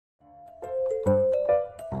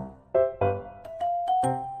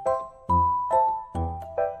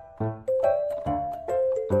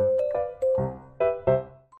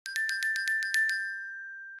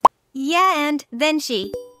And then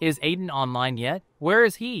she. Is Aiden online yet? Where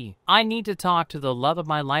is he? I need to talk to the love of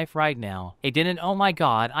my life right now. Aiden, oh my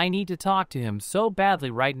god, I need to talk to him so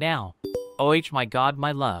badly right now. OH my god,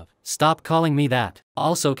 my love. Stop calling me that.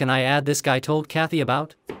 Also, can I add this guy told Kathy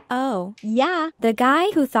about? Oh, yeah, the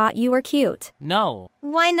guy who thought you were cute. No.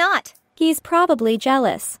 Why not? He's probably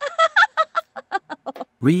jealous.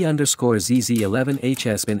 Re_ZZ11H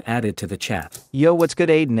has been added to the chat. Yo, what's good,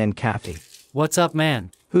 Aiden and Kathy? What's up,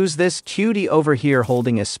 man? Who's this cutie over here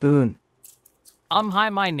holding a spoon? Hi,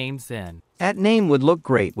 my name's Zen. That name would look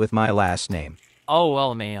great with my last name. Oh,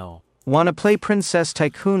 LMAO. Wanna play Princess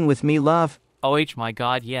Tycoon with me, love? OH my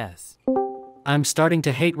god, yes. I'm starting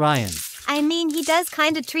to hate Ryan. I mean, he does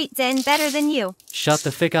kinda treat Zen better than you. Shut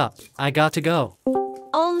the fick up. I got to go.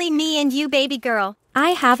 Only me and you, baby girl.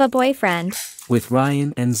 I have a boyfriend. With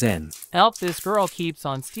Ryan and Zen. Help, this girl keeps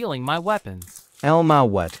on stealing my weapons. Elma,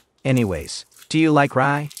 what? Anyways, do you like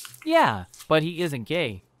Rye? Yeah, but he isn't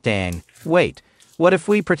gay. Dang. Wait, what if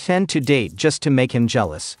we pretend to date just to make him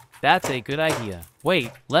jealous? That's a good idea.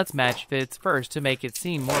 Wait, let's match fits first to make it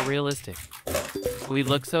seem more realistic. We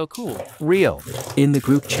look so cool. Real. In the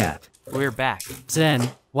group chat. We're back.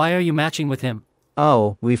 Zen, why are you matching with him?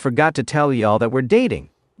 Oh, we forgot to tell y'all that we're dating.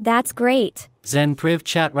 That's great. Zen, priv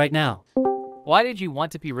chat right now. Why did you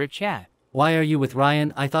want to be rich, chat? Why are you with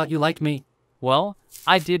Ryan? I thought you liked me. Well,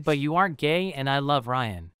 I did, but you aren't gay and I love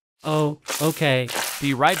Ryan. Oh, okay.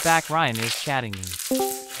 Be right back, Ryan is chatting me.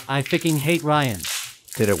 I ficking hate Ryan.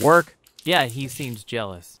 Did it work? Yeah, he seems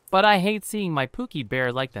jealous. But I hate seeing my Pookie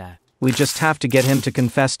bear like that. We just have to get him to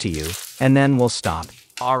confess to you, and then we'll stop.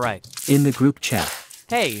 Alright. In the group chat.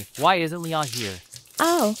 Hey, why isn't Leon here?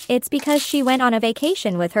 Oh, it's because she went on a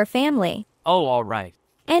vacation with her family. Oh, alright.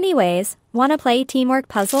 Anyways, wanna play teamwork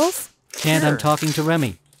puzzles? Can't, I'm talking to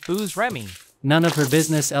Remy. Who's Remy? None of her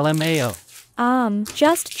business, LMAO.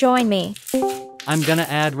 Just join me. I'm gonna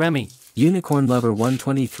add Remy. Unicorn Lover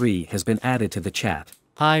 123 has been added to the chat.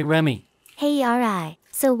 Hi, Remy. Hey RI,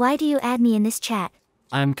 so why do you add me in this chat?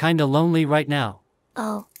 I'm kinda lonely right now.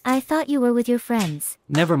 Oh, I thought you were with your friends.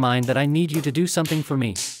 Never mind that, I need you to do something for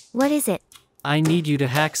me. What is it? I need you to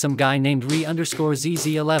hack some guy named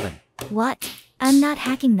Re_ZZ11. What? I'm not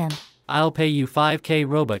hacking them. I'll pay you 5k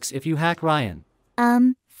Robux if you hack Ryan.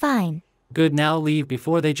 Fine. Good, now leave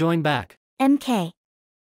before they join back. MK.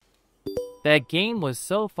 That game was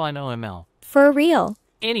so fun, OML. For real.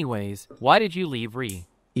 Anyways, why did you leave Re?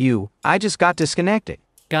 I just got disconnected.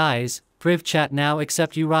 Guys, priv chat now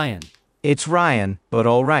except you, Ryan. It's Ryan, but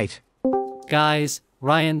alright. Guys,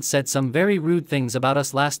 Ryan said some very rude things about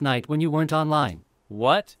us last night when you weren't online.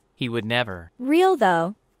 What? He would never. Real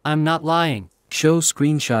though. I'm not lying. Show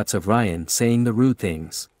screenshots of Ryan saying the rude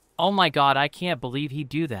things. Oh my god, I can't believe he'd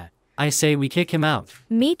do that. I say we kick him out.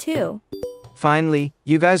 Me too. Finally,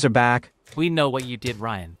 you guys are back. We know what you did,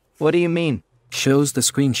 Ryan. What do you mean? Shows the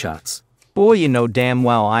screenshots. Boy, you know damn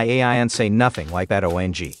well I ain't say nothing like that,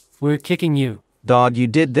 ONG. We're kicking you. Dog, you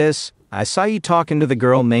did this. I saw you talking to the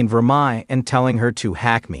girl named Vermai and telling her to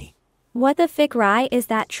hack me. What the fick, Rye? Is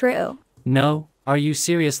that true? No, are you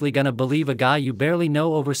seriously gonna believe a guy you barely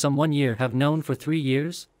know over someone you have known for 3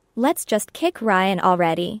 years? Let's just kick Ryan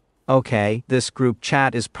already. Okay, this group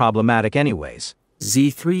chat is problematic anyways.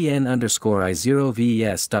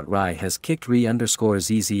 Z3N_I0VES.RY has kicked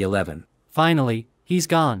Re_ZZ11. Finally, he's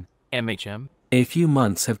gone. MHM? A few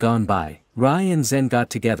months have gone by. Rye and Zen got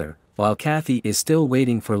together, while Kathy is still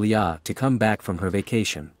waiting for Leah to come back from her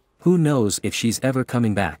vacation. Who knows if she's ever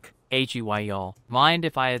coming back. HEY y'all. Mind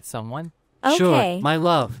if I had someone? Okay. Sure, my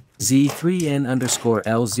love.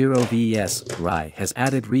 Z3N_L0VES.RY has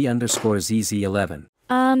added Re_ZZ11.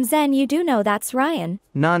 Zen, you do know that's Ryan.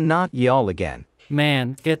 Not y'all again.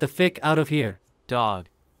 Man, get the fick out of here. Dog.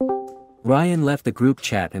 Ryan left the group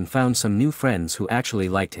chat and found some new friends who actually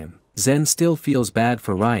liked him. Zen still feels bad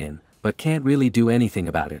for Ryan, but can't really do anything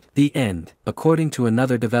about it. The end, according to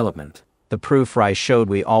another development. The proof Rai showed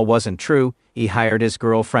we all wasn't true. He hired his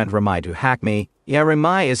girlfriend Ramai to hack me. Yeah,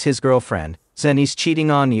 Ramai is his girlfriend. Zen, he's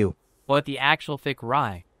cheating on you. What the actual fick,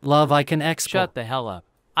 Rye? Love, I can expo. Shut the hell up.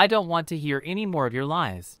 I don't want to hear any more of your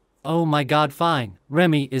lies. Oh my god, fine.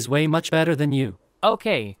 Remy is way much better than you.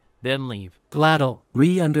 Okay, then leave. Gladdle.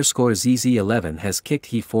 Re_ZZ11 has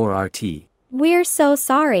kicked he4RT. We're so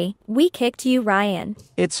sorry. We kicked you, Ryan.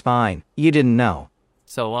 It's fine. You didn't know.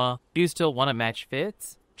 So, do you still want to match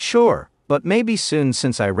fits? Sure, but maybe soon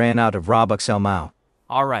since I ran out of Robux Elmao.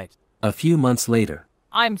 Alright. A few months later.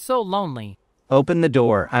 I'm so lonely. Open the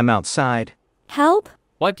door, I'm outside. Help?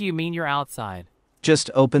 What do you mean you're outside?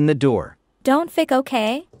 Just open the door. Don't fick,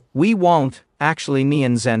 okay? We won't. Actually, me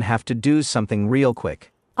and Zen have to do something real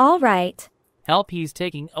quick. Alright. Help, he's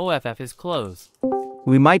taking off his clothes.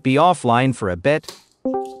 We might be offline for a bit.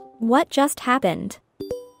 What just happened?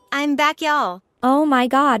 I'm back, y'all. Oh my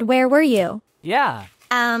god, where were you? Yeah.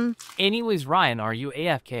 Um, Anyways, Ryan, are you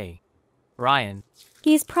AFK? Ryan.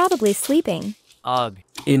 He's probably sleeping. Ugh.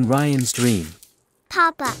 In Ryan's dream.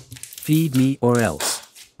 Papa. Feed me or else.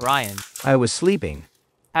 Ryan. I was sleeping.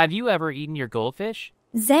 Have you ever eaten your goldfish?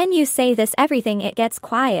 Zen, you say this everything it gets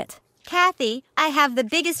quiet. Kathy, I have the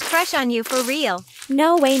biggest crush on you for real.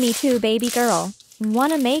 No way, me too, baby girl.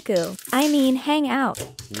 Wanna hang out.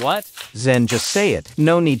 What? Zen, just say it.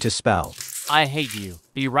 No need to spell. I hate you.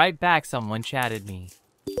 Be right back, someone chatted me.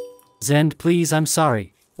 Zen, please, I'm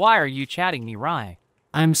sorry. Why are you chatting me, Rye?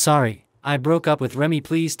 I'm sorry. I broke up with Remy,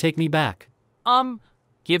 please take me back.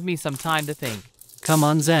 Give me some time to think. Come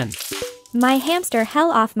on, Zen. My hamster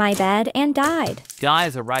fell off my bed and died.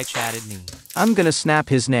 Guys, a Rye chatted me. I'm gonna snap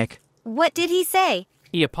his neck. What did he say?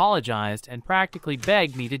 He apologized and practically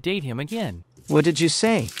begged me to date him again. What did you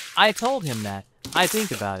say? I told him that. I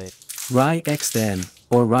think about it. Rye X Zen,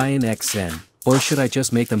 or Ryan X Zen, or should I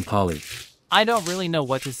just make them poly? I don't really know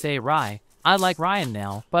what to say, Rye. I like Ryan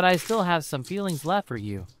now, but I still have some feelings left for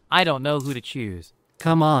you. I don't know who to choose.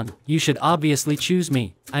 Come on, you should obviously choose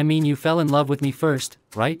me. I mean, you fell in love with me first,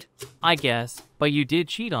 right? I guess, but you did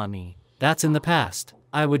cheat on me. That's in the past.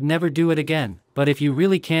 I would never do it again. But if you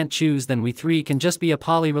really can't choose, then we three can just be a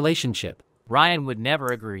poly relationship. Ryan would never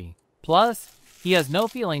agree. Plus, he has no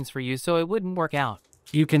feelings for you, so it wouldn't work out.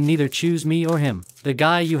 You can neither choose me or him, the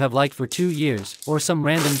guy you have liked for 2 years, or some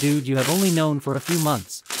random dude you have only known for a few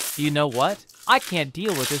months. You know what? I can't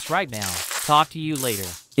deal with this right now. Talk to you later.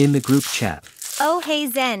 In the group chat. Oh, hey,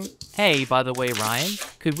 Zen. Hey, by the way, Ryan,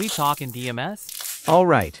 could we talk in DMS? All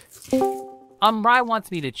right. Ryan wants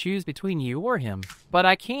me to choose between you or him, but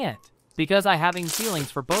I can't, because I having feelings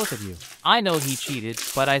for both of you. I know he cheated,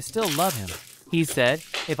 but I still love him. He said,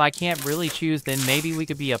 if I can't really choose, then maybe we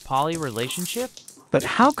could be a poly relationship? But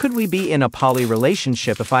how could we be in a poly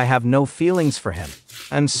relationship if I have no feelings for him?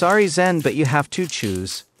 I'm sorry, Zen, but you have to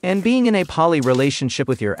choose. And being in a poly relationship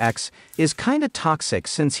with your ex is kinda toxic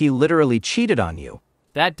since he literally cheated on you.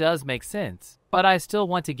 That does make sense, but I still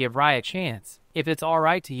want to give Rye a chance, if it's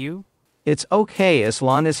alright to you. It's okay as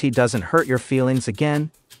long as he doesn't hurt your feelings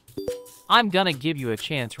again. I'm gonna give you a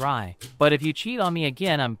chance, Rye, but if you cheat on me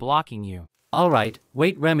again, I'm blocking you. Alright,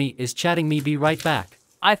 wait, Remy is chatting me, be right back.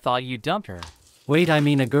 I thought you dumped her. Wait, I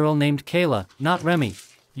mean a girl named Kayla, not Remy.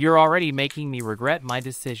 You're already making me regret my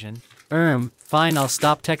decision. Fine, I'll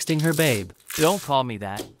stop texting her, babe. Don't call me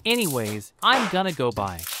that. Anyways, I'm gonna go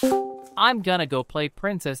bye. I'm gonna go play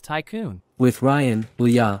Princess Tycoon. With Ryan,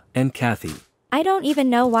 Leah, and Kathy. I don't even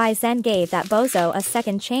know why Zen gave that bozo a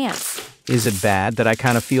second chance. Is it bad that I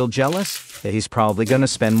kinda feel jealous? That he's probably gonna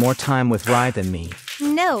spend more time with Rye than me.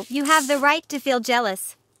 No, you have the right to feel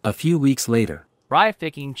jealous. A few weeks later. Rye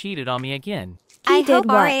ficking cheated on me again. He I did hope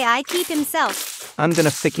what? RAI keep himself. I'm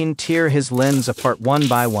gonna ficking tear his limbs apart one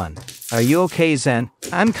by one. Are you okay, Zen?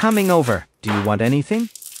 I'm coming over. Do you want anything?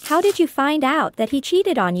 How did you find out that he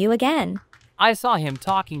cheated on you again? I saw him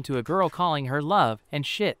talking to a girl calling her love and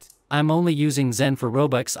shit. I'm only using Zen for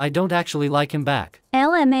Robux, I don't actually like him back.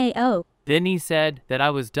 LMAO. Then he said that I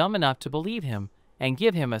was dumb enough to believe him and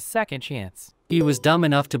give him a second chance. He was dumb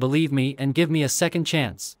enough to believe me and give me a second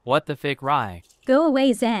chance. What the fick, Rye? Go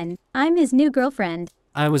away, Zen. I'm his new girlfriend.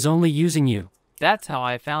 I was only using you. That's how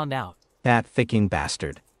I found out. That ficking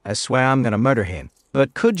bastard. I swear I'm gonna murder him.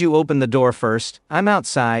 But could you open the door first? I'm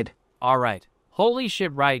outside. Alright. Holy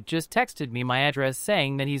shit, Rye just texted me my address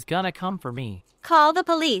saying that he's gonna come for me. Call the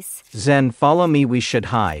police. Zen, follow me, we should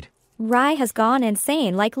hide. Rye has gone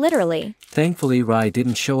insane, like literally. Thankfully, Rye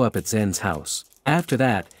didn't show up at Zen's house. After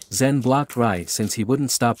that, Zen blocked Rye since he wouldn't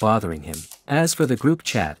stop bothering him. As for the group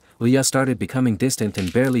chat, Leah started becoming distant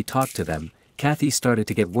and barely talked to them. Kathy started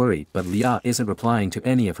to get worried, but Leah isn't replying to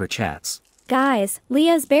any of her chats. Guys,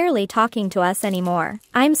 Leah's barely talking to us anymore.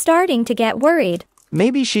 I'm starting to get worried.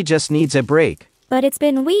 Maybe she just needs a break. But it's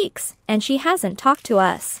been weeks, and she hasn't talked to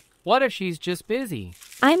us. What if she's just busy?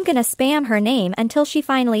 I'm gonna spam her name until she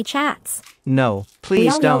finally chats. No,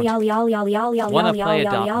 please don't. Wanna play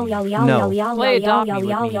Adopt Me? No. Play Adopt Me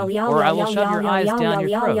with me, or I will shove your eyes down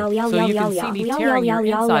your throat so you can see me tearing your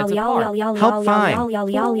insides apart. Help, fine.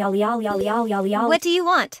 What do you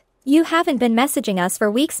want? You haven't been messaging us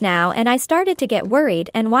for weeks now, and I started to get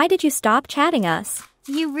worried, and why did you stop chatting us?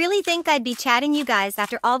 You really think I'd be chatting you guys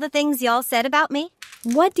after all the things y'all said about me?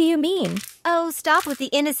 What do you mean? Oh, stop with the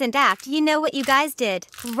innocent act. You know what you guys did.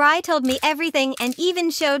 Rye told me everything and even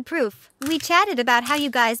showed proof. We chatted about how you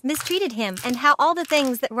guys mistreated him and how all the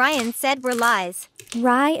things that Ryan said were lies.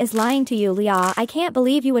 Rye is lying to you, Leah. I can't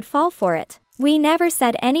believe you would fall for it. We never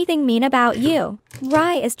said anything mean about you.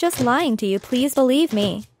 Rai is just lying to you, please believe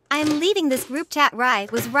me. I'm leaving this group chat. Rai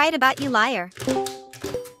was right about you, liar.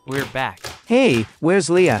 We're back. Hey, where's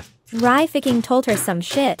Leah? Rai fucking told her some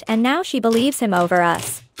shit and now she believes him over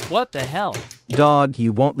us. What the hell? Dog,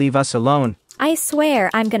 you won't leave us alone. I swear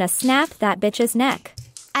I'm gonna snap that bitch's neck.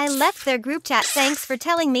 I left their group chat. Thanks for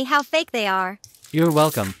telling me how fake they are. You're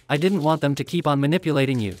welcome. I didn't want them to keep on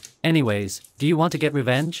manipulating you. Anyways, do you want to get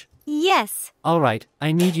revenge? Yes. Alright,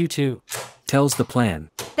 I need you to. Tells the plan.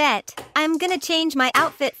 Bet. I'm gonna change my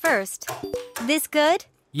outfit first. This good?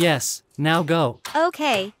 Yes, now go.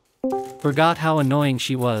 Okay. Forgot how annoying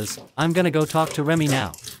she was. I'm gonna go talk to Remy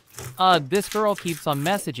now. This girl keeps on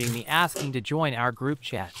messaging me asking to join our group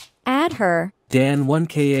chat. Add her.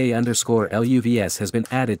 Dan1KA_LUVS has been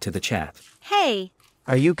added to the chat. Hey.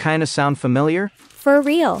 Are you kinda sound familiar? For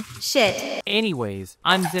real. Shit. Anyways,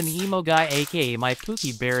 I'm Zen Emo Guy aka my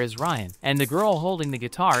Pookie Bear is Ryan, and the girl holding the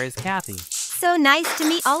guitar is Kathy. So nice to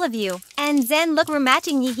meet all of you. And Zen, look, we're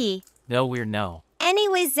matching, yee. No, we're no.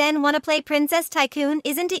 Anyways, Zen, wanna play Princess Tycoon?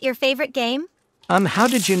 Isn't it your favorite game? How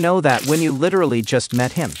did you know that when you literally just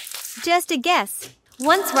met him? Just a guess.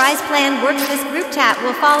 Once Rai's plan works, this group chat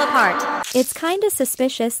will fall apart. It's kinda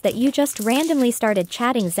suspicious that you just randomly started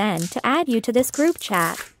chatting Zen to add you to this group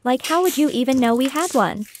chat. Like, how would you even know we had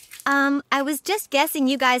one? I was just guessing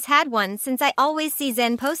you guys had one since I always see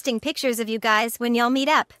Zen posting pictures of you guys when y'all meet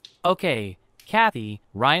up. Okay, Kathy,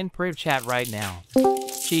 Ryan priv chat right now.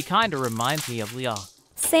 She kinda reminds me of Leah.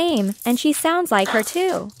 Same, and she sounds like her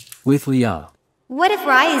too. With Leah. What if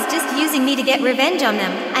Rai is just using me to get revenge on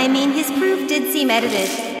them? I mean, his proof did seem edited.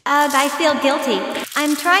 I feel guilty.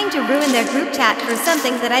 I'm trying to ruin their group chat for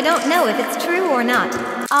something that I don't know if it's true or not.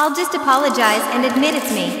 I'll just apologize and admit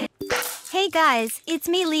it's me. Hey guys, it's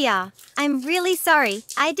me, Leah. I'm really sorry.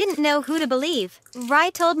 I didn't know who to believe.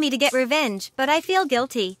 Rai told me to get revenge, but I feel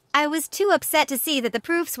guilty. I was too upset to see that the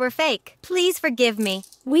proofs were fake. Please forgive me.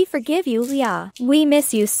 We forgive you, Leah. We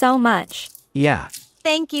miss you so much. Yeah.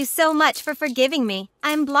 Thank you so much for forgiving me.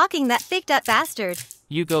 I'm blocking that thicked up bastard.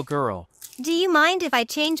 You go, girl. Do you mind if I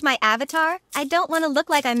change my avatar? I don't want to look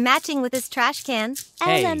like I'm matching with this trash can.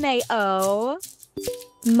 Hey. LMAO.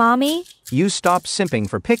 Mommy? You stop simping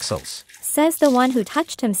for pixels. Says the one who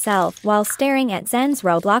touched himself while staring at Zen's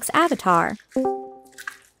Roblox avatar.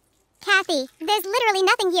 Kathy, there's literally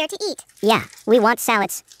nothing here to eat. Yeah, we want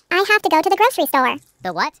salads. I have to go to the grocery store.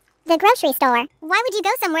 The what? The grocery store. Why would you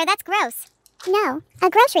go somewhere that's gross? No, a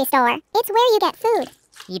grocery store. It's where you get food.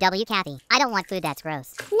 EW Kathy, I don't want food that's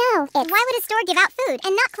gross. No, why would a store give out food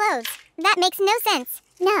and not clothes? That makes no sense.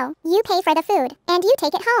 No, you pay for the food, and you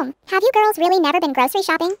take it home. Have you girls really never been grocery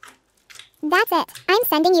shopping? That's it. I'm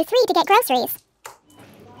sending you 3 to get groceries.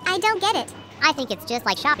 I don't get it. I think it's just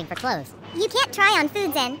like shopping for clothes. You can't try on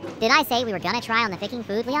food, Zen. Did I say we were gonna try on the freaking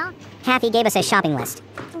food, Leah? Kathy gave us a shopping list.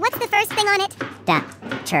 What's the first thing on it?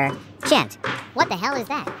 Detergent. What the hell is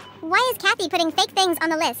that? Why is Kathy putting fake things on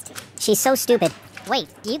the list? She's so stupid. Wait,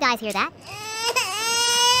 do you guys hear that?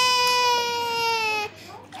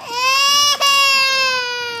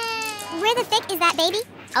 Where the frick is that baby?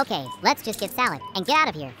 Okay, let's just get salad and get out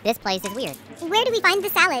of here. This place is weird. Where do we find the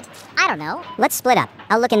salad? I don't know. Let's split up.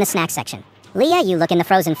 I'll look in the snack section. Leah, you look in the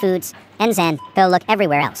frozen foods. And Zen, go look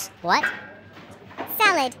everywhere else. What?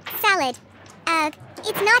 Salad.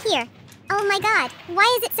 It's not here. Oh my god,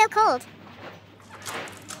 why is it so cold?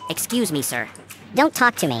 Excuse me, sir. Don't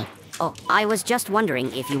talk to me. Oh, I was just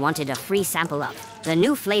wondering if you wanted a free sample of the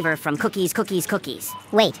new flavor from Cookies.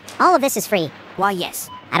 Wait, all of this is free. Why, yes.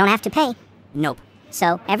 I don't have to pay. Nope.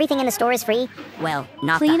 So, everything in the store is free? Well,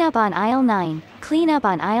 not Clean that. up on aisle 9. Clean up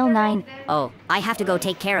on aisle 9. Oh, I have to go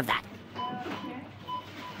take care of that.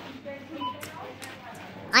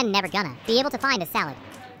 I'm never gonna be able to find a salad.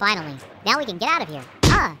 Finally, now we can get out of here.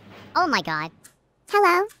 Oh my god.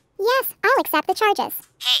 Hello? Yes, I'll accept the charges.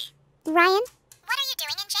 Hey. Ryan? What are you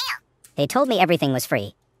doing in jail? They told me everything was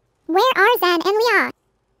free. Where are Zen and Leah?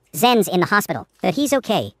 Zen's in the hospital, but he's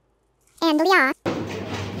okay. And Leah?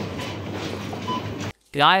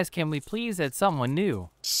 Guys, can we please add someone new?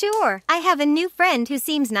 Sure, I have a new friend who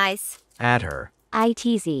seems nice. Add her.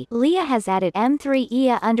 ITZ. Leah has added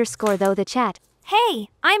M3EA_ though the chat. Hey,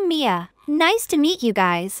 I'm Mia. Nice to meet you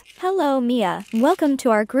guys. Hello, Mia. Welcome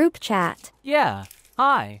to our group chat. Yeah,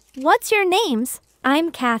 hi. What's your names?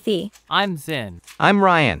 I'm Kathy. I'm Zen. I'm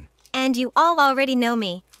Ryan. And you all already know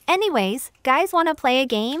me. Anyways, guys want to play a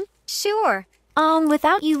game? Sure.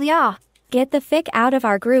 Without you, Leah. Get the fic out of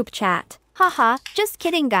our group chat. Haha, just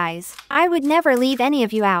kidding, guys. I would never leave any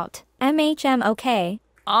of you out. MHM okay.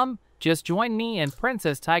 Just join me and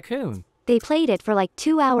Princess Tycoon. They played it for like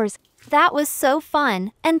 2 hours. That was so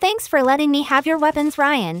fun, and thanks for letting me have your weapons,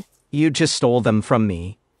 Ryan. You just stole them from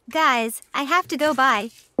me. Guys, I have to go by.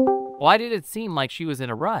 Why did it seem like she was in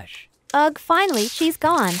a rush? Ugh, finally, she's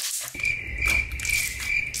gone.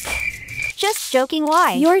 Just joking,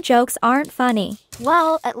 why? Your jokes aren't funny.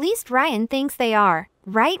 Well, at least Ryan thinks they are.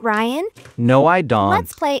 Right, Ryan? No, I don't.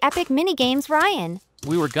 Let's play epic minigames, Ryan.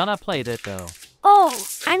 We were gonna play that though. Oh,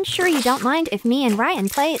 I'm sure you don't mind if me and Ryan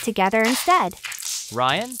play it together instead.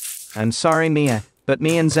 Ryan? I'm sorry, Mia, but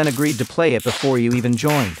me and Zen agreed to play it before you even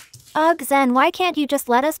joined. Ugh, Zen, why can't you just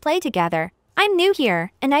let us play together? I'm new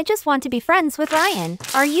here, and I just want to be friends with Ryan.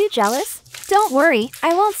 Are you jealous? Don't worry,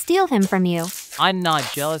 I won't steal him from you. I'm not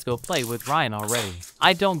jealous, go play with Ryan already.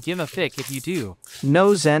 I don't give a fick if you do.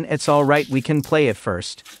 No, Zen, it's alright, we can play it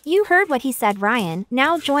first. You heard what he said, Ryan.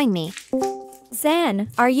 Now join me.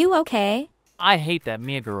 Zen, are you okay? I hate that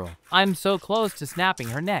Mia girl. I'm so close to snapping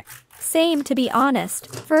her neck. Same, to be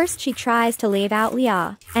honest. First she tries to leave out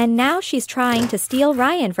Leah, and now she's trying to steal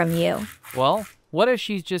Ryan from you. Well, what if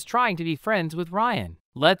she's just trying to be friends with Ryan?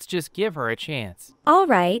 Let's just give her a chance.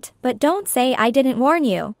 Alright, but don't say I didn't warn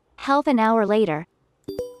you. Half an hour later.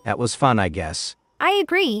 That was fun, I guess. I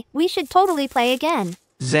agree, we should totally play again.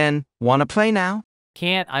 Zen, wanna play now?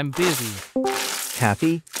 Can't, I'm busy.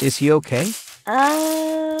 Kathy, is he okay?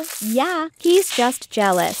 Yeah, he's just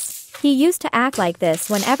jealous. He used to act like this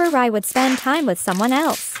whenever I would spend time with someone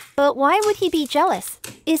else. But why would he be jealous?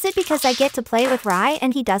 Is it because I get to play with Rai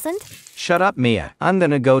and he doesn't? Shut up, Mia. I'm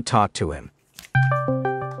gonna go talk to him.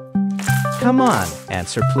 Come on,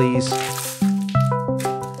 answer please.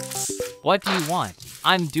 What do you want?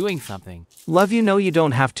 I'm doing something. Love, you know you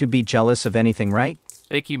don't have to be jealous of anything, right?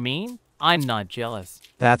 Think you mean? I'm not jealous.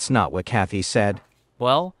 That's not what Kathy said.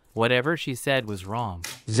 Well, whatever she said was wrong.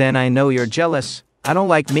 Zen, I know you're jealous. I don't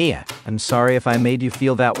like Mia. I'm sorry if I made you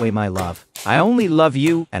feel that way, my love. I only love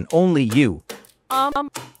you and only you.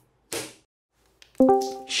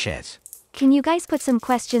 Shit. Can you guys put some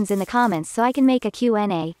questions in the comments so I can make a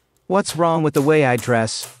Q&A? What's wrong with the way I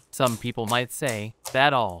dress? Some people might say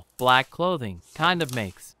that all black clothing kind of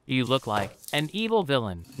makes you look like an evil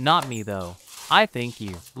villain. Not me though. I think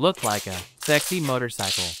you look like a sexy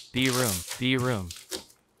motorcycle. B-room.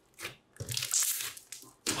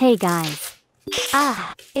 Hey guys.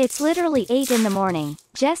 It's literally 8 in the morning.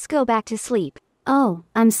 Just go back to sleep. Oh,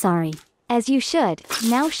 I'm sorry. As you should.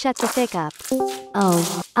 Now shut the fick up.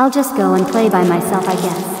 Oh, I'll just go and play by myself, I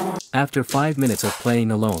guess. After 5 minutes of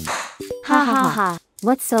playing alone. Ha ha ha.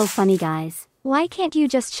 What's so funny, guys? Why can't you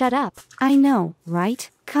just shut up? I know, right?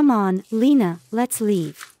 Come on, Lena, let's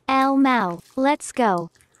leave. El Mau, let's go.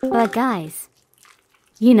 But guys,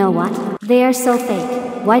 you know what? They are so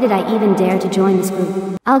fake. Why did I even dare to join this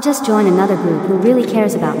group? I'll just join another group who really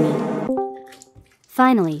cares about me.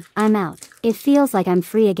 Finally, I'm out. It feels like I'm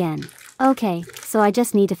free again. Okay, so I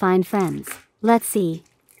just need to find friends. Let's see.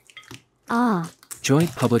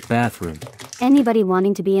 Joint public bathroom. Anybody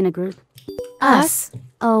wanting to be in a group? Us.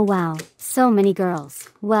 Oh wow, so many girls.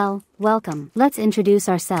 Well, welcome. Let's introduce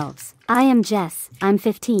ourselves. I am Jess, I'm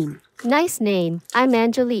 15. Nice name. I'm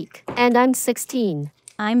Angelique, and I'm 16.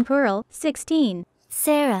 I'm Pearl, 16.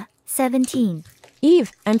 Sarah, 17.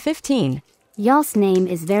 Eve, I'm 15. Y'all's name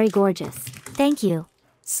is very gorgeous. Thank you.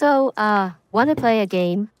 So, wanna play a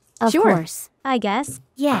game? Of course. I guess.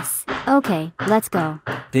 Yes. Okay, let's go.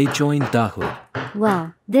 They joined Dahood.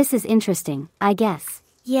 Well, this is interesting, I guess.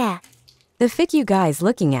 Yeah. The fic you guys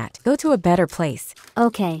looking at, go to a better place.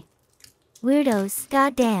 Okay. Weirdos,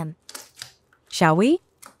 goddamn. Shall we?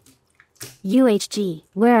 UHG,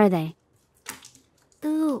 where are they?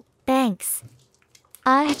 Ooh, thanks.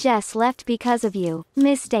 I just left because of you.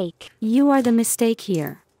 Mistake. You are the mistake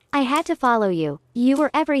here. I had to follow you. You were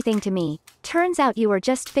everything to me. Turns out you were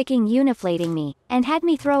just ficking uniflating me, and had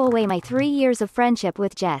me throw away my 3 years of friendship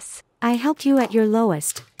with Jess. I helped you at your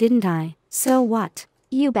lowest, didn't I? So what?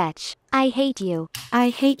 You betch. I hate you. I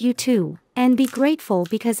hate you too. And be grateful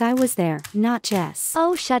because I was there, not Jess.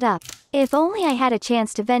 Oh, shut up. If only I had a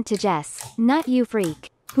chance to vent to Jess, not you, freak.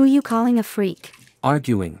 Who you calling a freak?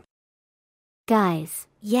 Arguing. Guys.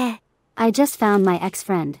 Yeah. I just found my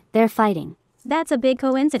ex-friend. They're fighting. That's a big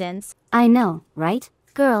coincidence. I know, right?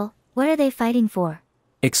 Girl, what are they fighting for?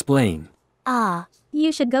 Explain.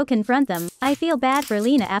 You should go confront them. I feel bad for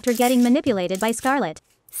Lena after getting manipulated by Scarlett.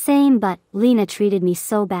 Same, but Lena treated me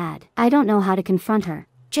so bad. I don't know how to confront her.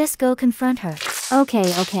 Just go confront her.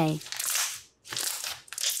 Okay.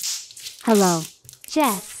 Hello.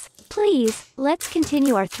 Jess, please, let's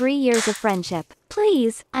continue our 3 years of friendship.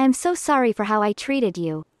 Please, I'm so sorry for how I treated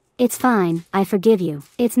you. It's fine, I forgive you.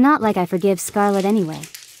 It's not like I forgive Scarlett anyway.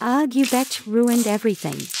 Ugh, you betch ruined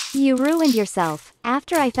everything. You ruined yourself.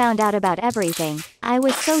 After I found out about everything, I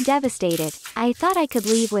was so devastated. I thought I could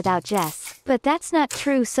leave without Jess. But that's not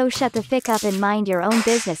true, so shut the fick up and mind your own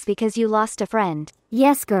business because you lost a friend.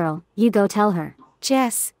 Yes, girl, you go tell her.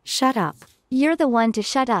 Jess, shut up. You're the one to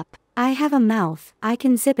shut up. I have a mouth. I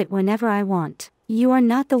can zip it whenever I want. You are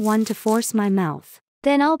not the one to force my mouth.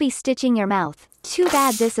 Then I'll be stitching your mouth. Too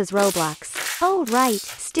bad this is Roblox. Oh right,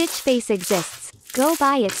 Stitch Face exists. Go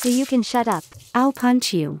buy it so you can shut up. I'll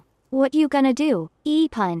punch you. What you gonna do?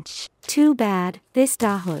 E-punch. Too bad, this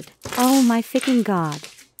dahood. Oh my ficking god.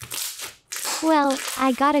 Well,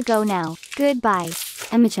 I gotta go now. Goodbye.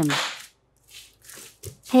 Emicham.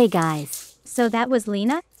 Hey guys. So that was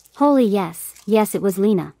Lena? Holy yes. Yes, it was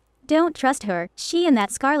Lena. Don't trust her. She and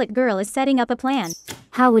that Scarlet girl is setting up a plan.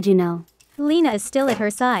 How would you know? Lena is still at her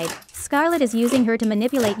side. Scarlet is using her to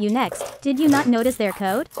manipulate you next. Did you not notice their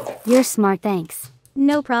code? You're smart, thanks.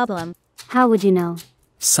 No problem. How would you know?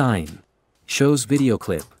 Sign. Shows video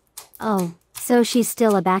clip. Oh, so she's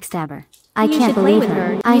still a backstabber. I You can't should play believe with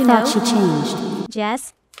her. her, I you thought know? she changed.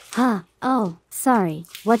 Jess? Huh, oh, sorry.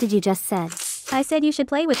 What did you just said? I said you should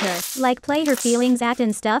play with her. Like play her feelings act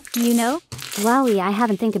and stuff, you know? Wowie, I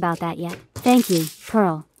haven't think about that yet. Thank you,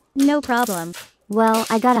 Pearl. No problem. Well,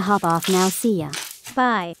 I gotta hop off now, see ya.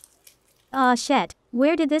 Bye. Aw shit,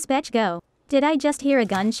 where did this bitch go? Did I just hear a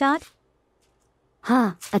gunshot?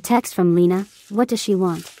 Huh, a text from Lena. What does she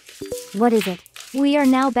want? What is it? We are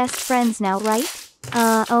now best friends now, right?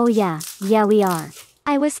 Oh yeah. Yeah, we are.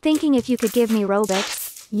 I was thinking if you could give me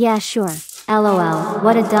Robux. Yeah, sure. LOL,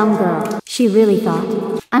 what a dumb girl. She really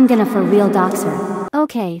thought. I'm gonna for real dox her.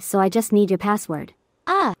 Okay, so I just need your password.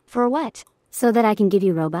 Ah, for what? So that I can give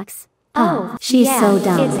you Robux. Oh, she's yeah, so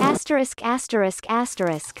dumb. It's asterisk asterisk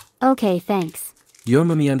asterisk. Okay, thanks. Your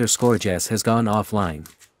mummy_Jess has gone offline.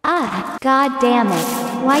 Ah, god damn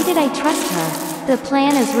it. Why did I trust her? The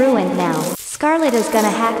plan is ruined now. Scarlet is gonna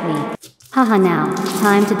hack me. Haha now,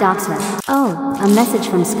 time to dox her. Oh, a message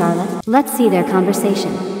from Scarlet. Let's see their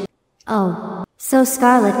conversation. Oh, so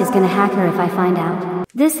Scarlet is gonna hack her if I find out.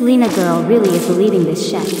 This Lena girl really is believing this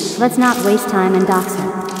shit. Let's not waste time and dox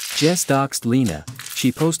her. Jess doxed Lena.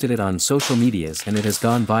 She posted it on social medias and it has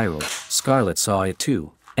gone viral. Scarlet saw it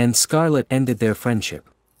too. And Scarlet ended their friendship.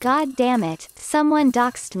 God damn it, someone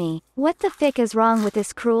doxed me. What the fick is wrong with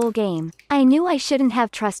this cruel game? I knew I shouldn't have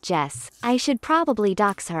trust Jess. I should probably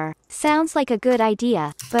dox her. Sounds like a good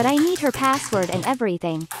idea, but I need her password and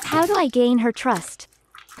everything. How do I gain her trust?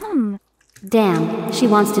 Damn, she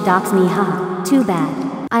wants to dox me, haha. Too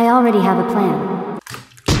bad. I already have a plan.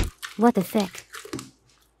 What the fick?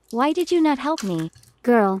 Why did you not help me?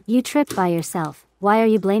 Girl, you tripped by yourself. Why are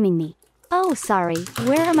you blaming me? Oh, sorry.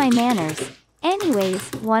 Where are my manners?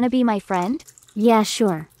 Anyways, wanna be my friend? Yeah,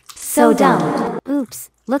 sure. So dumb. Oops,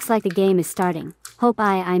 looks like the game is starting.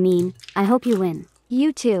 I hope you win.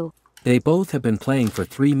 You too. They both have been playing for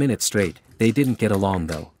 3 minutes straight. They didn't get along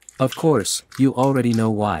though. Of course, you already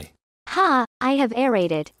know why. Ha, I have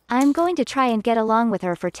aerated. I'm going to try and get along with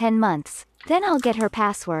her for 10 months. Then I'll get her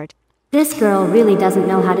password. This girl really doesn't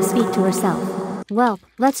know how to speak to herself. Well,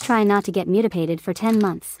 let's try not to get mutilated for 10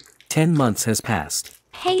 months. 10 months has passed.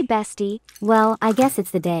 Hey bestie. Well, I guess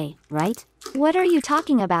it's the day, right? What are you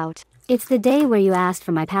talking about? It's the day where you asked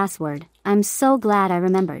for my password. I'm so glad I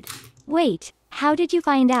remembered. Wait, how did you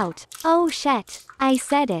find out? Oh shit, I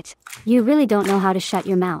said it. You really don't know how to shut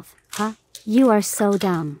your mouth, huh? You are so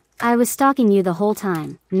dumb. I was stalking you the whole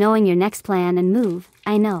time, knowing your next plan and move.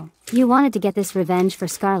 I know. You wanted to get this revenge for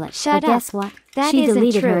Scarlet. Shut but up. Guess what? That she isn't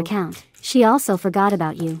deleted her true. account. She also forgot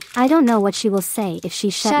about you. I don't know what she will say if she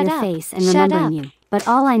shut your up. face and Shut remembering up. you. But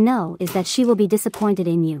all I know is that she will be disappointed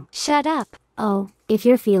in you. Shut up. Oh, if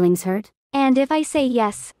your feelings hurt? And if I say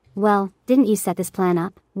yes? Well, didn't you set this plan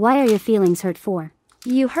up? Why are your feelings hurt for?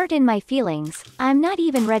 You hurt in my feelings. I'm not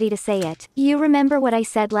even ready to say it. You remember what I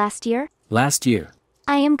said last year? Last year.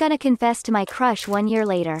 I am gonna confess to my crush 1 year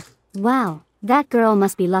later. Wow, that girl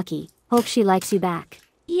must be lucky. Hope she likes you back.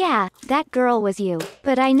 Yeah, that girl was you.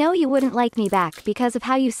 But I know you wouldn't like me back because of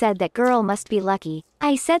how you said that girl must be lucky.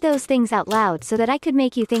 I said those things out loud so that I could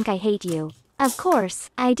make you think I hate you. Of course,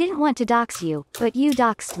 I didn't want to dox you, but you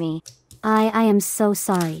doxed me. I am so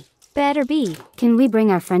sorry. Better be. Can we bring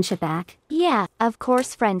our friendship back? Yeah, of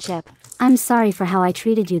course friendship. I'm sorry for how I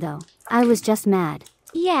treated you though. I was just mad.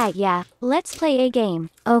 Yeah, let's play a game.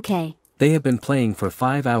 Okay. They have been playing for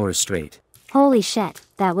 5 hours straight. Holy shit,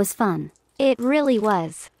 that was fun. It really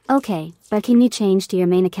was. Okay, but can you change to your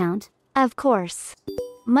main account? Of course.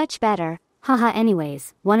 Much better. Haha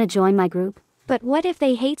anyways, wanna join my group? But what if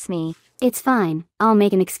they hates me? It's fine, I'll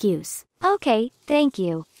make an excuse. Okay, thank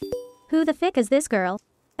you. Who the fick is this girl?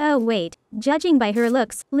 Oh wait, judging by her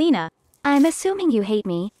looks, Lena. I'm assuming you hate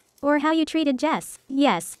me. Or how you treated Jess.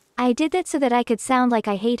 Yes. I did that so that I could sound like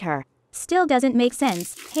I hate her. Still doesn't make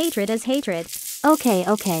sense. Hatred is hatred.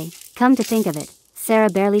 Okay. Come to think of it, Sarah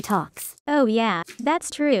barely talks. Oh yeah, that's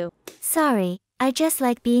true. Sorry, I just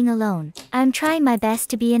like being alone. I'm trying my best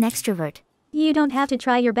to be an extrovert. You don't have to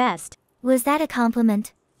try your best. Was that a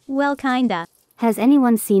compliment? Well, kinda. Has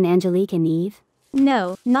anyone seen Angelique and Eve?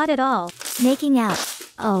 No, not at all. Making out.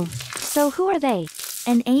 Oh. So who are they?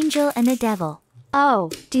 An angel and a devil.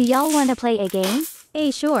 Oh, do y'all want to play a game?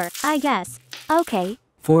 Sure, I guess. Okay.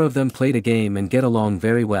 4 of them played a game and get along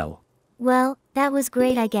very well. Well, that was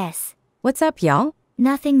great, I guess. What's up, y'all?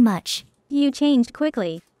 Nothing much. You changed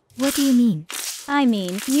quickly. What do you mean? I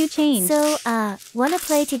mean, you changed. So, wanna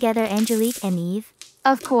play together, Angelique and Eve?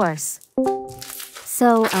 Of course.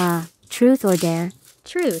 So, truth or dare?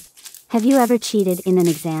 Truth. Have you ever cheated in an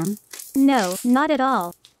exam? No, not at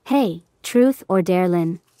all. Hey, truth or dare,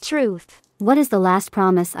 Lynn? Truth. What is the last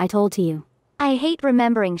promise I told to you? I hate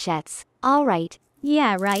remembering shits. Alright.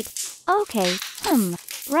 Yeah, right. Okay,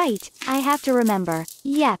 right, I have to remember.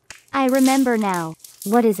 Yep, I remember now.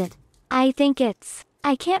 What is it? I think it's...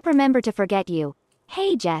 I can't remember to forget you.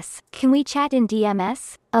 Hey Jess, can we chat in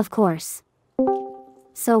DMS? Of course.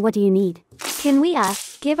 So what do you need? Can we,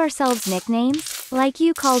 give ourselves nicknames? Like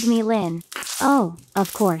you called me Lynn. Oh,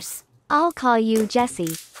 of course. I'll call you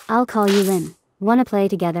Jessie. I'll call you Lynn. Wanna play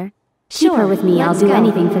together? Sure, Keep her with me, I'll do go.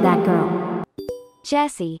 anything for that girl.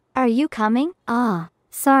 Jessie, are you coming?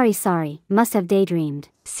 Sorry, must have daydreamed.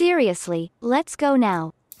 Seriously, let's go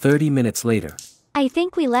now. 30 minutes later. I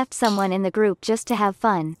think we left someone in the group just to have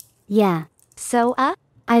fun. Yeah. So,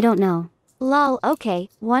 I don't know. Lol, okay,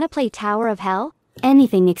 wanna play Tower of Hell?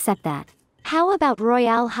 Anything except that. How about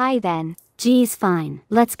Royale High then? Geez, fine,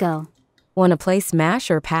 let's go. Wanna play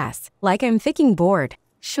Smash or pass? Like I'm thinking bored.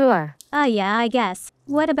 Sure. Yeah, I guess.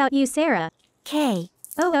 What about you, Sarah? K.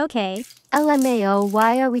 Oh, okay. LMAO,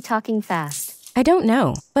 why are we talking fast? I don't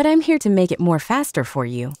know, but I'm here to make it more faster for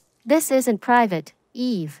you. This isn't private,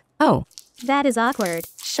 Eve. Oh. That is awkward.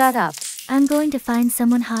 Shut up. I'm going to find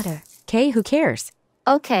someone hotter. Kay, who cares?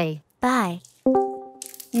 Okay. Bye.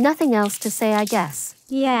 Nothing else to say, I guess.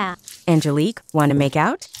 Yeah. Angelique, wanna make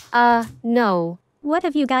out? No. What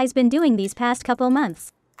have you guys been doing these past couple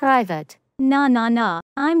months? Private. Nah.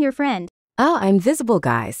 I'm your friend. Oh, I'm visible,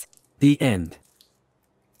 guys. The end.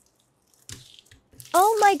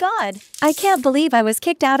 Oh my god! I can't believe I was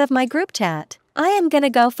kicked out of my group chat. I am gonna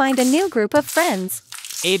go find a new group of friends.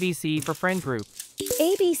 ABC for friend group.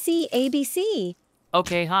 ABC.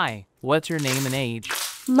 Okay, hi. What's your name and age?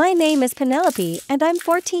 My name is Penelope, and I'm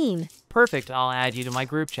 14. Perfect, I'll add you to my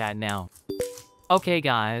group chat now. Okay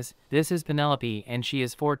guys, this is Penelope and she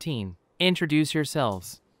is 14. Introduce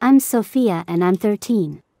yourselves. I'm Sophia and I'm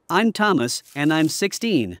 13. I'm Thomas and I'm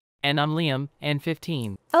 16. And I'm Liam and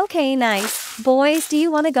 15. Okay, nice. Boys, do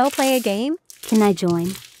you want to go play a game? Can I join?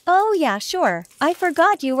 Oh yeah, sure. I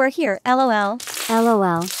forgot you were here, LOL.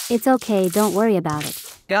 LOL, it's okay, don't worry about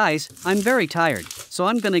it. Guys, I'm very tired, so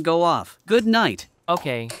I'm gonna go off. Good night.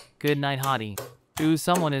 Okay, good night, hottie. Ooh,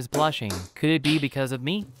 someone is blushing. Could it be because of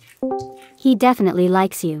me? He definitely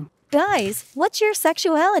likes you. Guys, what's your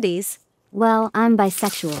sexualities? Well, I'm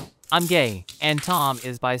bisexual. I'm gay, and Tom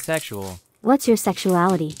is bisexual. What's your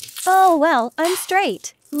sexuality? Oh well, I'm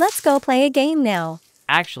straight. Let's go play a game now.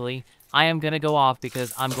 Actually, I am gonna go off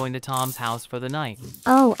because I'm going to Tom's house for the night.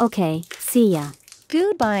 Oh, okay. See ya.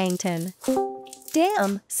 Goodbyington.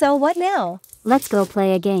 Damn, so what now? Let's go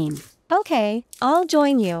play a game. Okay, I'll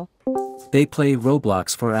join you. They play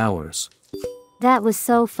ROBLOX for hours. That was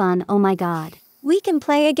so fun, oh my god. We can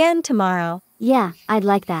play again tomorrow. Yeah, I'd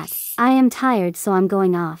like that. I am tired, so I'm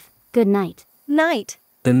going off. Good night. Night.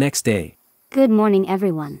 The next day. Good morning,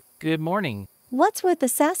 everyone. Good morning. What's with the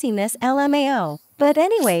sassiness, LMAO? But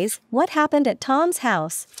anyways, what happened at Tom's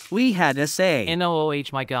house? We had a say.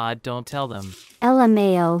 NOOH, my god, don't tell them.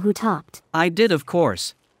 LMAO, who talked? I did, of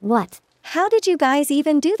course. What? How did you guys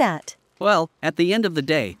even do that? Well, at the end of the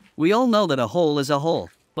day, we all know that a hole is a hole.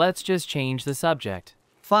 Let's just change the subject.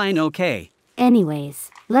 Fine, okay.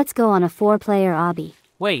 Anyways, let's go on a 4-player obby.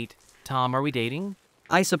 Wait, Tom, are we dating?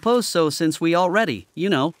 I suppose so since we already, you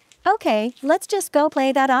know. Okay, let's just go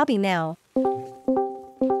play that obby now.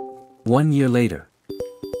 1 year later.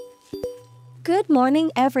 Good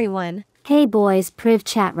morning, everyone. Hey boys, priv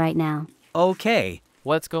chat right now. Okay.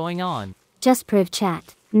 What's going on? Just priv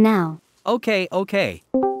chat. Now. Okay.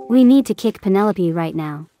 We need to kick Penelope right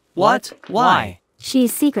now. What? Why?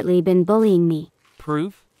 She's secretly been bullying me.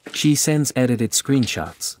 Proof? She sends edited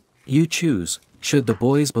screenshots. You choose, should the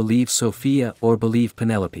boys believe Sophia or believe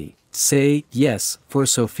Penelope? Say yes for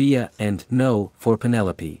Sophia and no for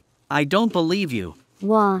Penelope. I don't believe you.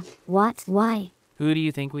 What? Why? Who do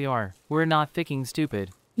you think we are? We're not ficking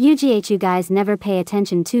stupid. You guys never pay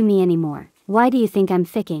attention to me anymore. Why do you think I'm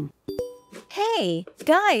ficking? Hey,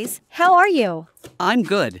 guys, how are you? I'm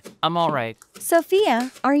good. I'm alright.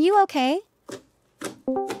 Sophia, are you okay?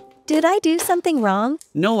 Did I do something wrong?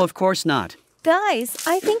 No, of course not. Guys,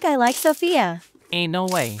 I think I like Sophia. Ain't no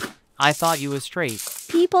way. I thought you was straight.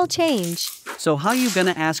 People change. So how you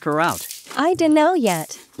gonna ask her out? I don't know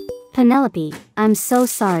yet. Penelope, I'm so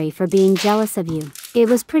sorry for being jealous of you. It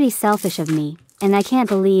was pretty selfish of me, and I can't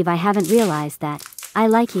believe I haven't realized that. I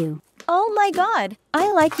like you. Oh my god,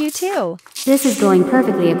 I like you too. This is going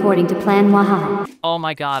perfectly according to plan, wahaha. Oh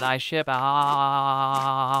my god, I ship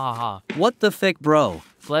What the fick, bro?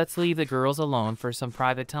 Let's leave the girls alone for some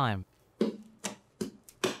private time.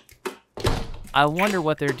 I wonder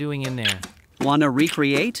what they're doing in there. Wanna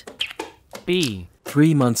recreate? B.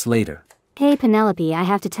 3 months later. Hey Penelope, I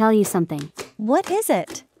have to tell you something. What is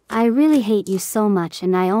it? I really hate you so much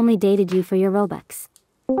and I only dated you for your Robux.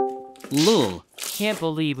 Lul. Can't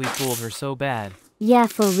believe we fooled her so bad. Yeah,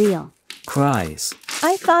 for real. Cries.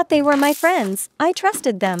 I thought they were my friends. I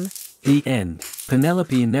trusted them. The end.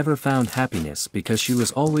 Penelope never found happiness because she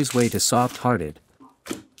was always way too soft-hearted.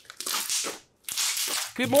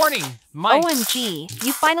 Good morning, Mike. OMG,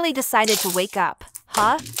 you finally decided to wake up,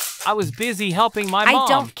 huh? I was busy helping my mom. I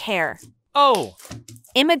don't care. Oh.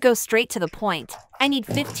 Emma, go straight to the point. I need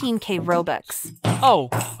 15k Robux. Oh,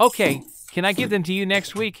 okay. Can I give them to you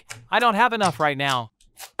next week? I don't have enough right now.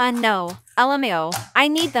 No. LMAO, I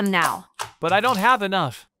need them now. But I don't have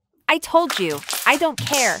enough. I told you, I don't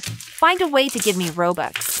care. Find a way to give me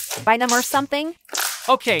Robux. Buy them or something?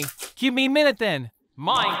 Okay, give me a minute then.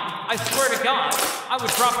 Mike, I swear to God, I would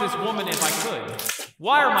drop this woman if I could.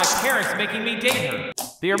 Why are my parents making me date her?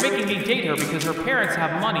 They are making me date her because her parents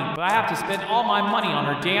have money, but I have to spend all my money on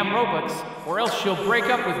her damn Robux, or else she'll break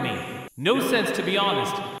up with me. No sense, to be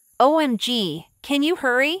honest. OMG, can you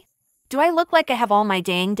hurry? Do I look like I have all my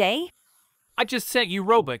dang day? I just sent you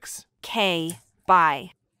Robux. K,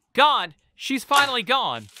 bye. God, she's finally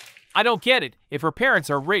gone. I don't get it. If her parents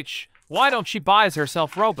are rich, why don't she buy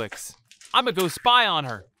herself Robux? I'm gonna go spy on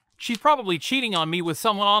her. She's probably cheating on me with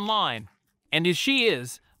someone online. And if she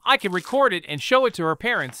is, I can record it and show it to her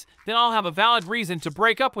parents, then I'll have a valid reason to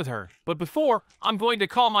break up with her. But before, I'm going to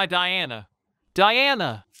call my Diana.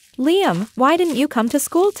 Diana! Liam, why didn't you come to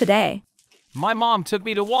school today? My mom took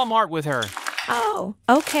me to Walmart with her. Oh,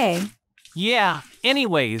 okay. Yeah,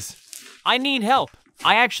 anyways. I need help.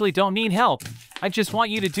 I actually don't need help. I just want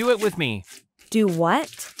you to do it with me. Do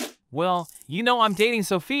what? Well, you know I'm dating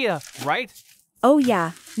Sophia, right? Oh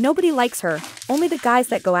yeah, nobody likes her. Only the guys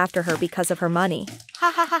that go after her because of her money.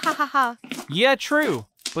 Ha ha ha ha ha ha. Yeah, true.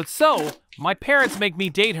 But so, my parents make me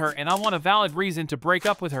date her and I want a valid reason to break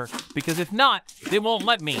up with her, because if not, they won't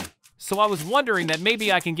let me. So I was wondering that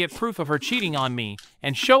maybe I can get proof of her cheating on me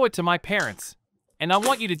and show it to my parents. And I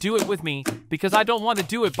want you to do it with me because I don't want to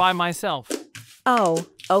do it by myself. Oh,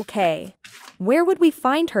 okay. Where would we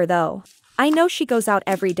find her though? I know she goes out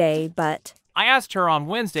every day, but... I asked her on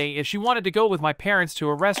Wednesday if she wanted to go with my parents to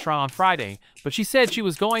a restaurant on Friday, but she said she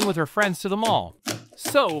was going with her friends to the mall.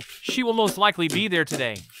 So, she will most likely be there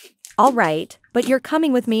today. All right, but you're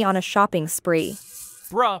coming with me on a shopping spree.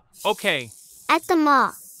 Bruh, okay. At the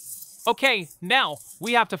mall. Okay, now,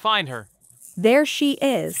 we have to find her. There she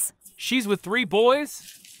is. She's with 3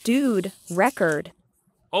 boys? Dude, record.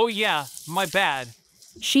 Oh yeah, my bad.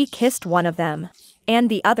 She kissed one of them. And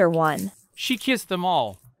the other one. She kissed them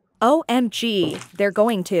all. OMG, they're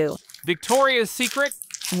going to. Victoria's Secret?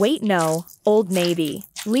 Wait, no. Old Navy.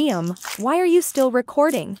 Liam, why are you still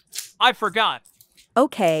recording? I forgot.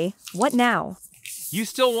 Okay, what now? You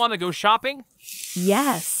still want to go shopping?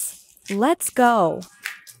 Yes. Let's go.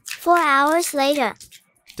 4 hours later.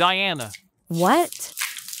 Diana. What?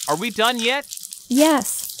 Are we done yet?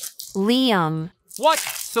 Yes. Liam. What?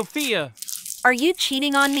 Sophia. Are you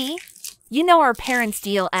cheating on me? You know our parents'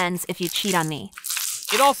 deal ends if you cheat on me.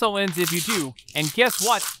 It also ends if you do, and guess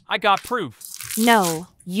what? I got proof. No,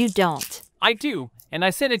 you don't. I do, and I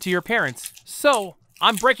sent it to your parents, so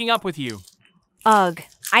I'm breaking up with you. Ugh,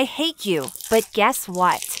 I hate you, but guess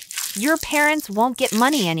what? Your parents won't get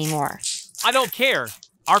money anymore. I don't care.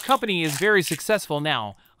 Our company is very successful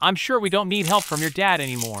now. I'm sure we don't need help from your dad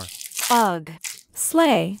anymore. Ugh.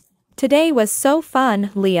 Slay. Today was so fun,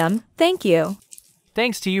 Liam. Thank you.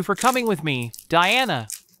 Thanks to you for coming with me, Diana.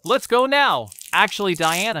 Let's go now. Actually,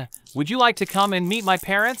 Diana, would you like to come and meet my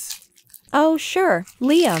parents? Oh, sure,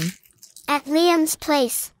 Liam. At Liam's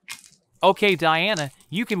place. Okay, Diana,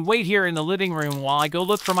 you can wait here in the living room while I go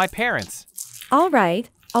look for my parents. All right,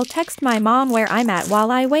 I'll text my mom where I'm at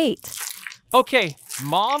while I wait. Okay,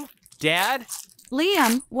 Mom? Dad?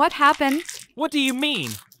 Liam, what happened? What do you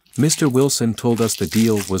mean? Mr. Wilson told us the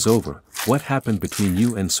deal was over. What happened between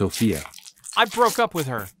you and Sophia? I broke up with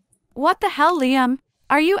her. What the hell, Liam?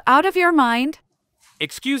 Are you out of your mind?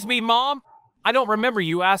 Excuse me, Mom? I don't remember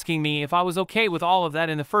you asking me if I was okay with all of that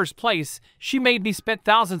in the first place. She made me spend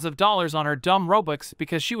thousands of dollars on her dumb ROBLOX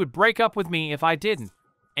because she would break up with me if I didn't.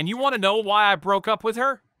 And you want to know why I broke up with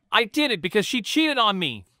her? I did it because she cheated on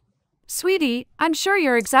me. Sweetie, I'm sure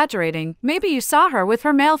you're exaggerating. Maybe you saw her with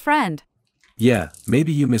her male friend. Yeah,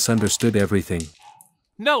 maybe you misunderstood everything.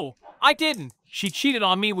 No, I didn't. She cheated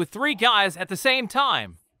on me with 3 guys at the same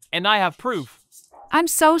time. And I have proof. I'm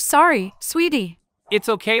so sorry, sweetie. It's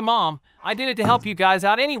okay, Mom. I did it to help you guys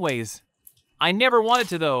out anyways. I never wanted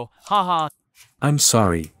to though, haha. I'm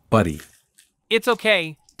sorry, buddy. It's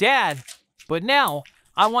okay, Dad. But now,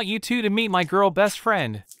 I want you two to meet my girl best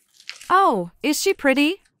friend. Oh, is she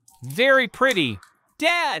pretty? Very pretty.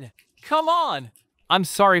 Dad, come on. I'm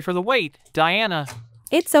sorry for the wait, Diana.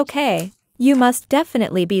 It's okay. You must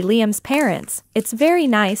definitely be Liam's parents. It's very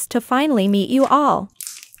nice to finally meet you all.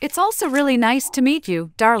 It's also really nice to meet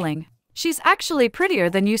you, darling. She's actually prettier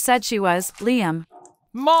than you said she was, Liam.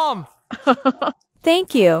 Mom!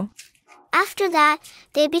 Thank you. After that,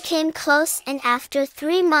 they became close, and after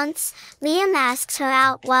 3 months, Liam asked her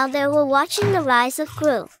out while they were watching the rise of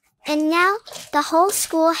Gru. And now, the whole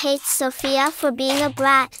school hates Sophia for being a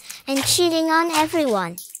brat and cheating on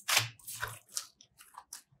everyone.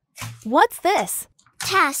 What's this?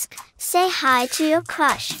 Task, say hi to your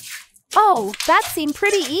crush. Oh, that seemed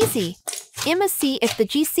pretty easy. I'ma see if the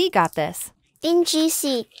GC got this. In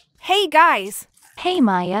GC. Hey guys. Hey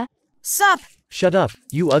Maya. Sup? Shut up,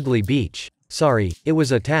 you ugly beach. Sorry, it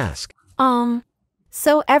was a task.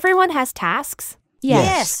 So everyone has tasks?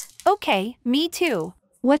 Yes. Okay, me too.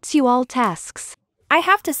 What's you all tasks? I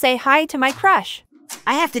have to say hi to my crush.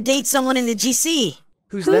 I have to date someone in the GC.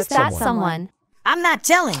 Who's that someone? I'm not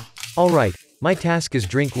telling. Alright, my task is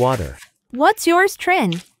drink water. What's yours,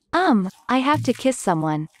 Trin? I have to kiss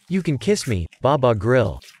someone. You can kiss me, Baba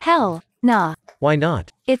Grill. Hell, nah. Why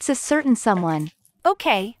not? It's a certain someone.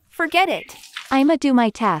 Okay, forget it. I'ma do my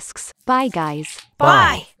tasks. Bye, guys.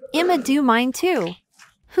 Bye. I'ma do mine too.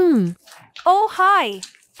 Oh, hi.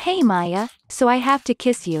 Hey, Maya. So I have to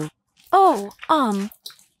kiss you. Oh,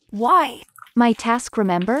 why? My task,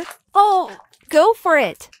 remember? Oh, go for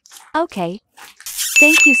it. Okay.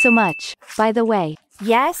 Thank you so much. By the way.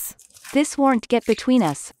 Yes? This won't get between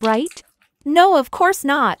us, right? No, of course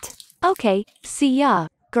not. Okay, see ya,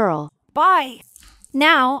 girl. Bye.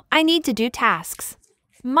 Now, I need to do tasks.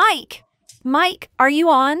 Mike! Mike, are you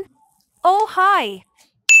on? Oh, hi.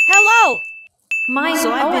 Hello! Mike,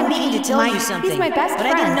 So I've been meaning to tell Mike, you something, he's my best but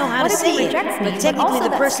friend. I didn't know how What to if say he it. rejects me, But but technically also the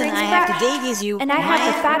that person I strings have to crush? date is you. And I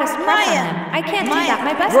have the fattest crush on Maya. him. I can't do Maya. that,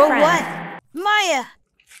 my best Bro, friend. what? Maya!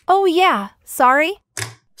 Oh yeah, sorry.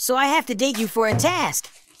 So I have to date you for a task.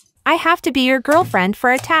 I have to be your girlfriend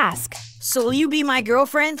for a task. So will you be my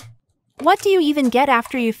girlfriend? What do you even get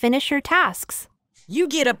after you finish your tasks? You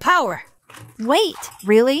get a power. Wait,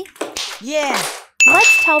 really? Yeah.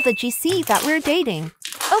 Let's tell the GC that we're dating.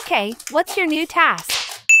 Okay, what's your new task?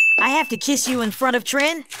 I have to kiss you in front of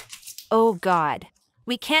Trin? Oh god.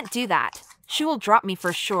 We can't do that. She will drop me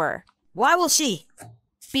for sure. Why will she?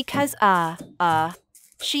 Because,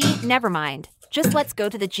 never mind. Just let's go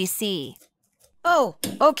to the GC. Oh,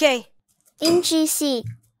 okay. In GC.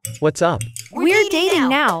 What's up? We're dating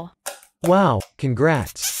now. Wow,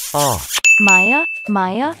 congrats. Aw.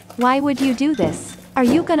 Maya, why would you do this? Are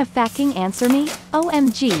you gonna fucking answer me?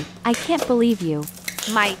 OMG, I can't believe you.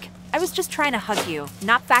 Mike, I was just trying to hug you,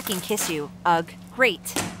 not fucking kiss you. Ugh,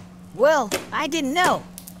 great. Well, I didn't know.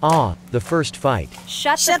 Aw, the first fight.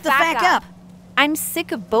 Shut the fuck up. I'm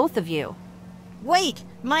sick of both of you. Wait,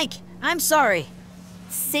 Mike, I'm sorry.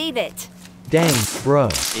 Save it. Dang, bro.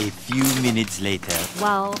 A few minutes later.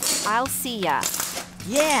 Well, I'll see ya.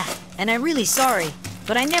 Yeah, and I'm really sorry,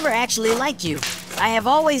 but I never actually liked you. I have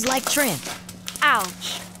always liked Trin.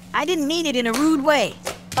 Ouch. I didn't mean it in a rude way.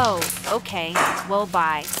 Oh, okay. Well,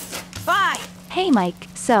 bye. Bye! Hey Mike,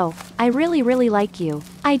 so, I really like you.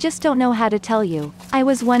 I just don't know how to tell you. I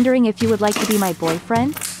was wondering if you would like to be my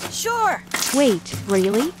boyfriend? Sure! Wait,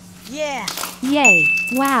 really? Yeah. Yay,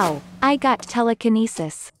 wow, I got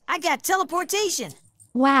telekinesis. I got teleportation.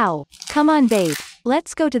 Wow, come on babe,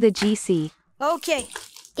 let's go to the GC. Okay.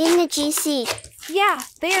 In the GC. Yeah,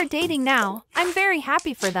 they are dating now. I'm very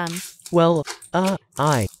happy for them. Well,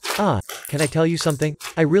 can I tell you something?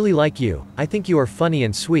 I really like you. I think you are funny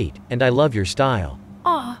and sweet, and I love your style.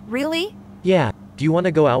 Aw, really? Yeah, do you want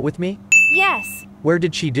to go out with me? Yes. Where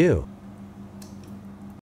did she do?